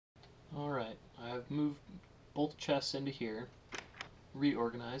move both chests into here,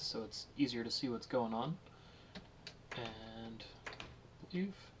 reorganize so it's easier to see what's going on, and I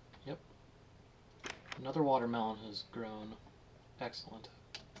believe, yep, another watermelon has grown. Excellent.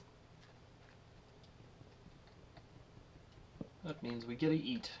 That means we get to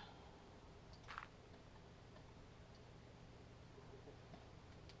eat.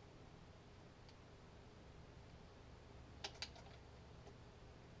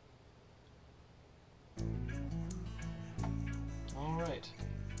 Alright,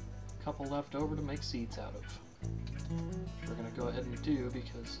 a couple left over to make seeds out of. Which we're going to go ahead and do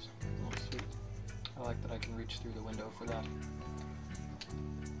because, oh sweet, I like that I can reach through the window for that.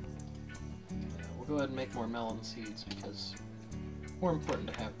 Yeah, we'll go ahead and make more melon seeds because more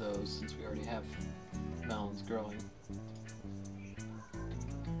important to have those since we already have melons growing.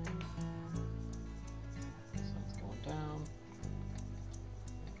 Sun's going down.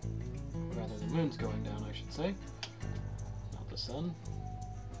 Or rather, the moon's going down, I should say. Not the sun.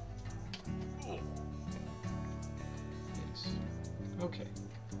 Yes. Okay.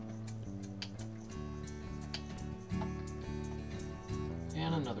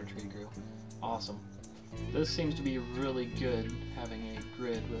 And another tree grew. Awesome. This seems to be really good, having a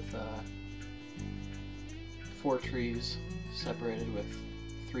grid with 4 trees separated with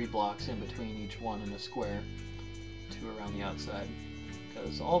 3 blocks in between each one in a square, 2 around the outside.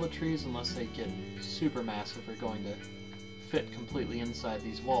 Because all the trees, unless they get super massive, are going to fit completely inside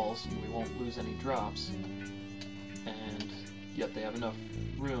these walls, and we won't lose any drops. And yet they have enough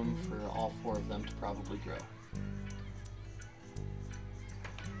room for all 4 of them to probably grow.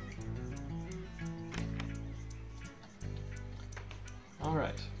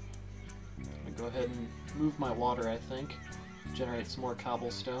 Alright, I'm going to go ahead and move my water, I think, generate some more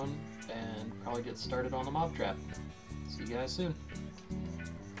cobblestone, and probably get started on the mob trap. See you guys soon.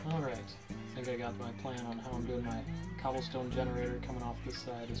 Alright, I think I got my plan on how I'm doing my cobblestone generator coming off this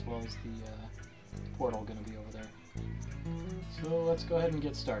side, as well as the portal going to be over there. So let's go ahead and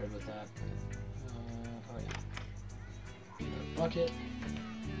get started with that. Oh yeah. Got a bucket.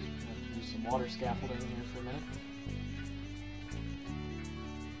 Use some water scaffolding in here for a minute.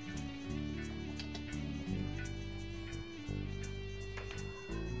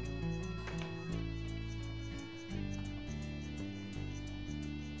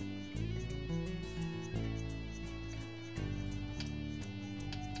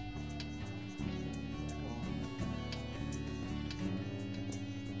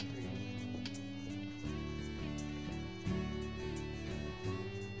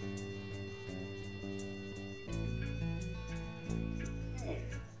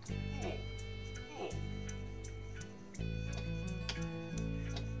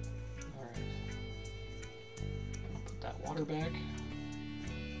 Water back.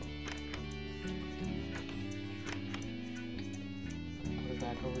 Put it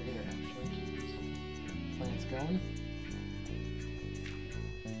back over here, actually. Plant's going.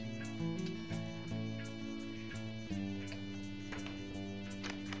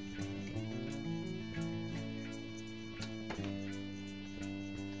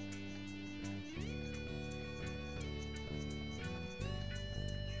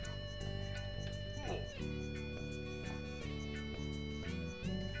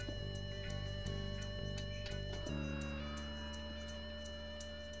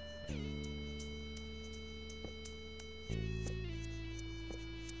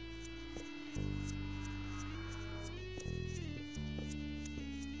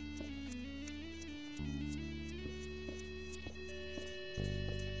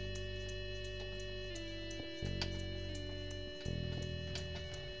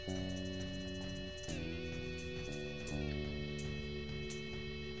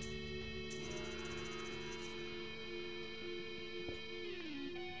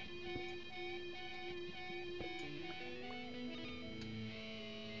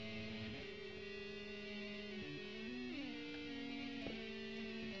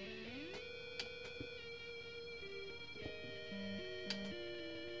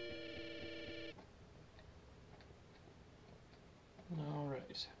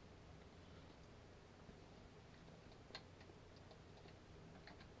 Alright.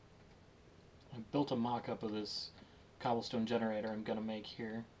 I built a mock-up of this cobblestone generator I'm going to make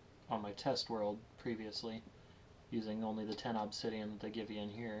here on my test world previously, using only the 10 obsidian that they give you in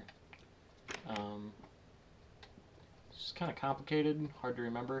here. It's just kind of complicated, hard to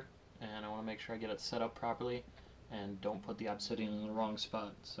remember, and I want to make sure I get it set up properly and don't put the obsidian in the wrong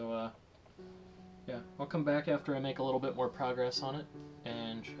spot. So, yeah, I'll come back after I make a little bit more progress on it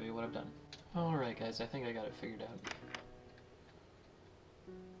and show you what I've done. Alright guys, I think I got it figured out.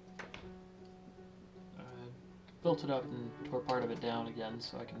 built it up and tore part of it down again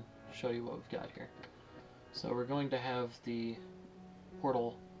so I can show you what we've got here. So we're going to have the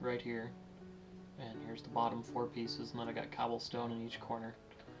portal right here, and here's the bottom 4 pieces, and then I got cobblestone in each corner.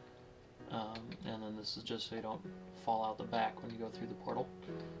 And then this is just so you don't fall out the back when you go through the portal.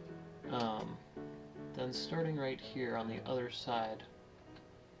 Then starting right here on the other side,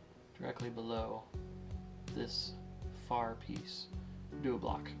 directly below this far piece, do a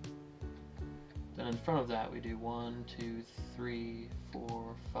block. Then in front of that we do 1, 2, 3,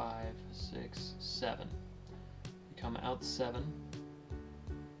 4, 5, 6, 7. We come out 7,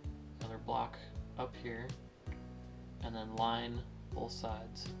 another block up here, and then line both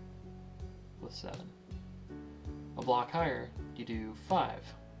sides with 7. A block higher, you do 5.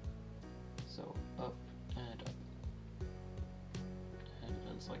 So up and up. And it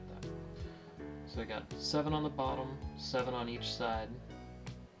ends like that. So I got 7 on the bottom, 7 on each side,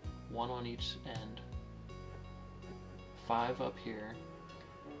 1 on each end, 5 up here,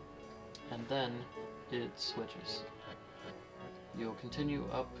 and then it switches. You'll continue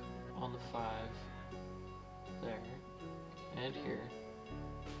up on the 5 there and here,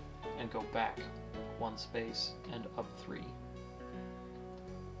 and go back 1 space and up 3.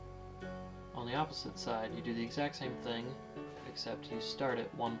 On the opposite side, you do the exact same thing, except you start it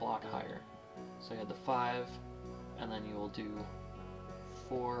 1 block higher. So you had the 5, and then you will do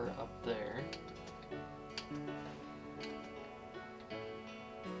 4 up there, and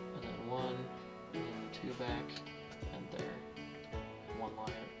then 1, and 2 back, and there.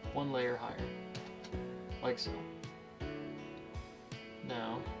 1 layer higher, like so.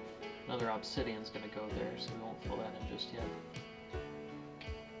 Now, another obsidian's going to go there, so we won't fill that in just yet.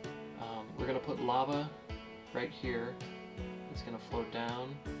 We're going to put lava right here. It's going to flow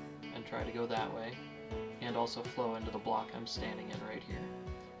down and try to go that way, and also flow into the block I'm standing in right here,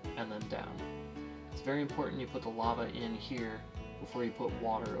 and then down. It's very important you put the lava in here before you put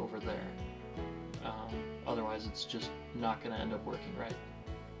water over there. Otherwise it's just not going to end up working right.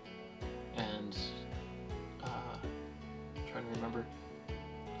 And I'm trying to remember,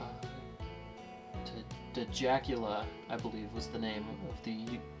 Dajacula, I believe, was the name of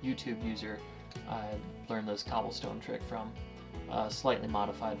the YouTube user I learned this cobblestone trick from, slightly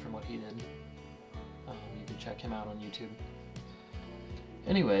modified from what he did. You can check him out on YouTube.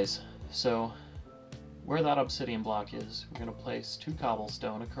 Anyways, so where that obsidian block is, we're going to place 2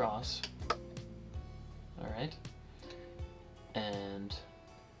 cobblestone across. Alright. And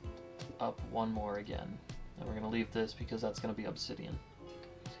up 1 more again. And we're going to leave this because that's going to be obsidian.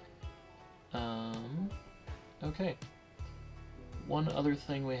 Okay. One other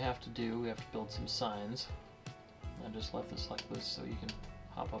thing we have to do, we have to build some signs. I just left this like this so you can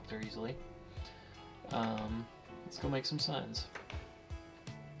hop up there easily. Let's go make some signs.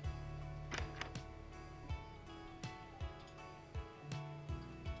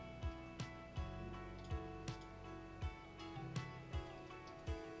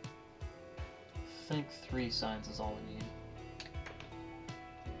 I think 3 signs is all we need.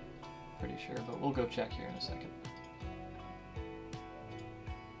 Pretty sure, but we'll go check here in a second.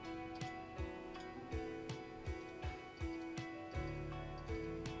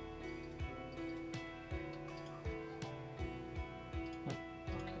 Okay.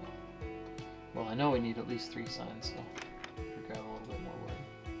 Well, I know we need at least 3 signs, so we'll grab a little bit more wood.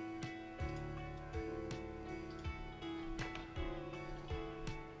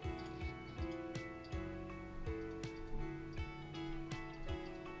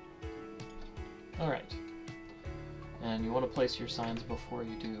 Alright, and you want to place your signs before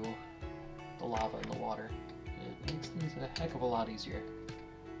you do the lava in the water. It makes things a heck of a lot easier.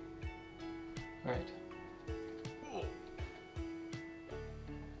 Alright.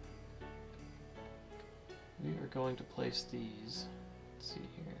 We are going to place these, let's see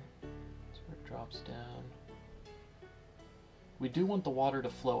here, so it drops down. We do want the water to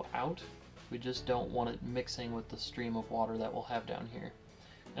flow out, we just don't want it mixing with the stream of water that we'll have down here.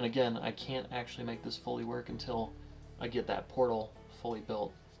 And again, I can't actually make this fully work until I get that portal fully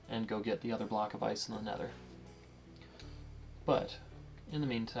built and go get the other block of ice in the nether. But, in the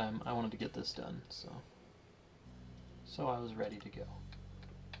meantime, I wanted to get this done, so I was ready to go.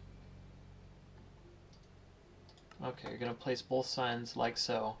 Okay, you're going to place both signs like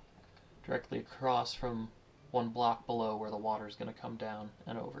so, directly across from 1 block below where the water is going to come down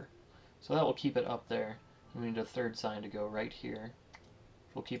and over. So that will keep it up there. We need a 3rd sign to go right here.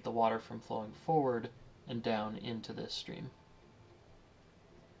 We'll keep the water from flowing forward and down into this stream.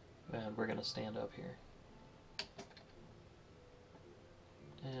 And we're going to stand up here.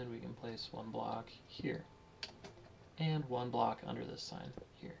 And we can place 1 block here. And 1 block under this sign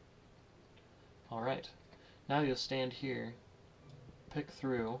here. Alright. Now you'll stand here, pick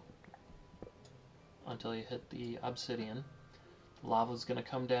through until you hit the obsidian. The lava's going to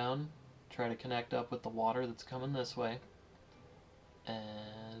come down, try to connect up with the water that's coming this way,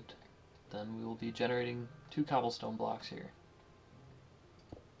 and then we will be generating 2 cobblestone blocks here.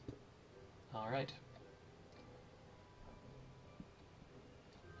 Alright.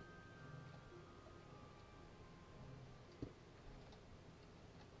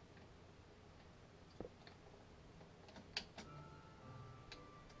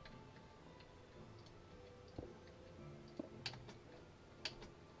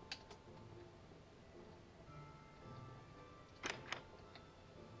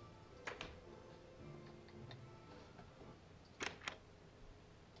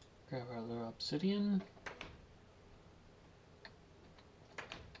 Grab our little obsidian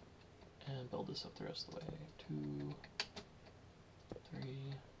and build this up the rest of the way. 2, 3,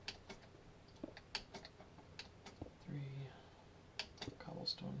 3,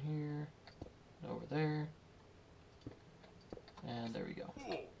 cobblestone here, and over there, and there we go.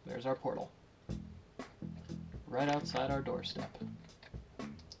 There's our portal. Right outside our doorstep.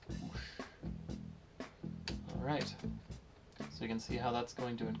 Alright. So you can see how that's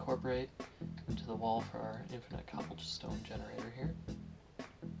going to incorporate into the wall for our infinite cobblestone generator here.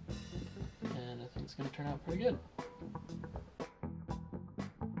 And I think it's going to turn out pretty good.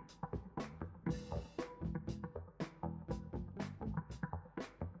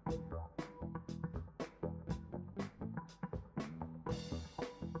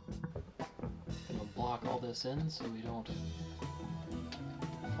 I'm going to block all this in so we don't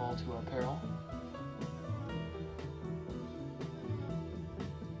fall to our peril.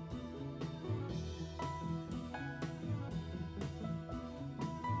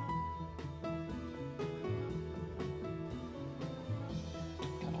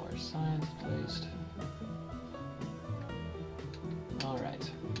 Signs placed.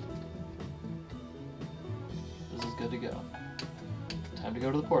 Alright. This is good to go. Time to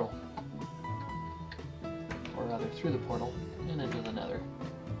go to the portal. Or rather, through the portal and into the nether.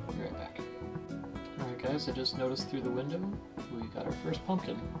 Be right back. Alright guys, I just noticed through the window we got our first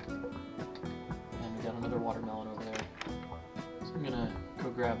pumpkin. And we got another watermelon over there. So I'm gonna go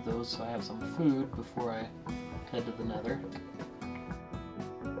grab those so I have some food before I head to the nether.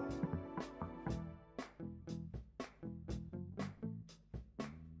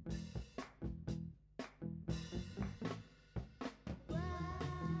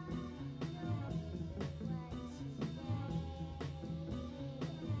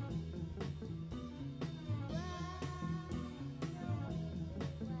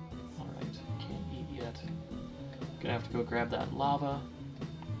 Gonna have to go grab that lava,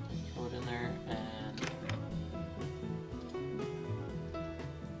 throw it in there, and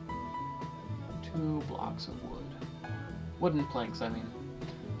 2 blocks of wood. Wooden planks, I mean.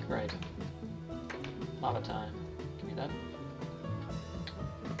 Right. Lava time. Give me that.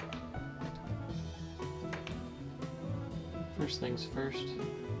 First things first,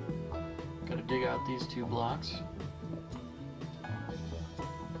 gotta dig out these 2 blocks.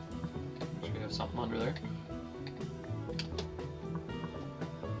 Make sure we have something under there.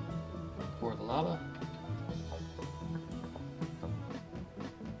 Pour the lava.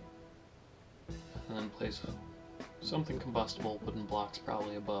 And then place something combustible, wooden blocks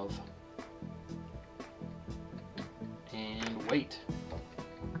probably above. And wait.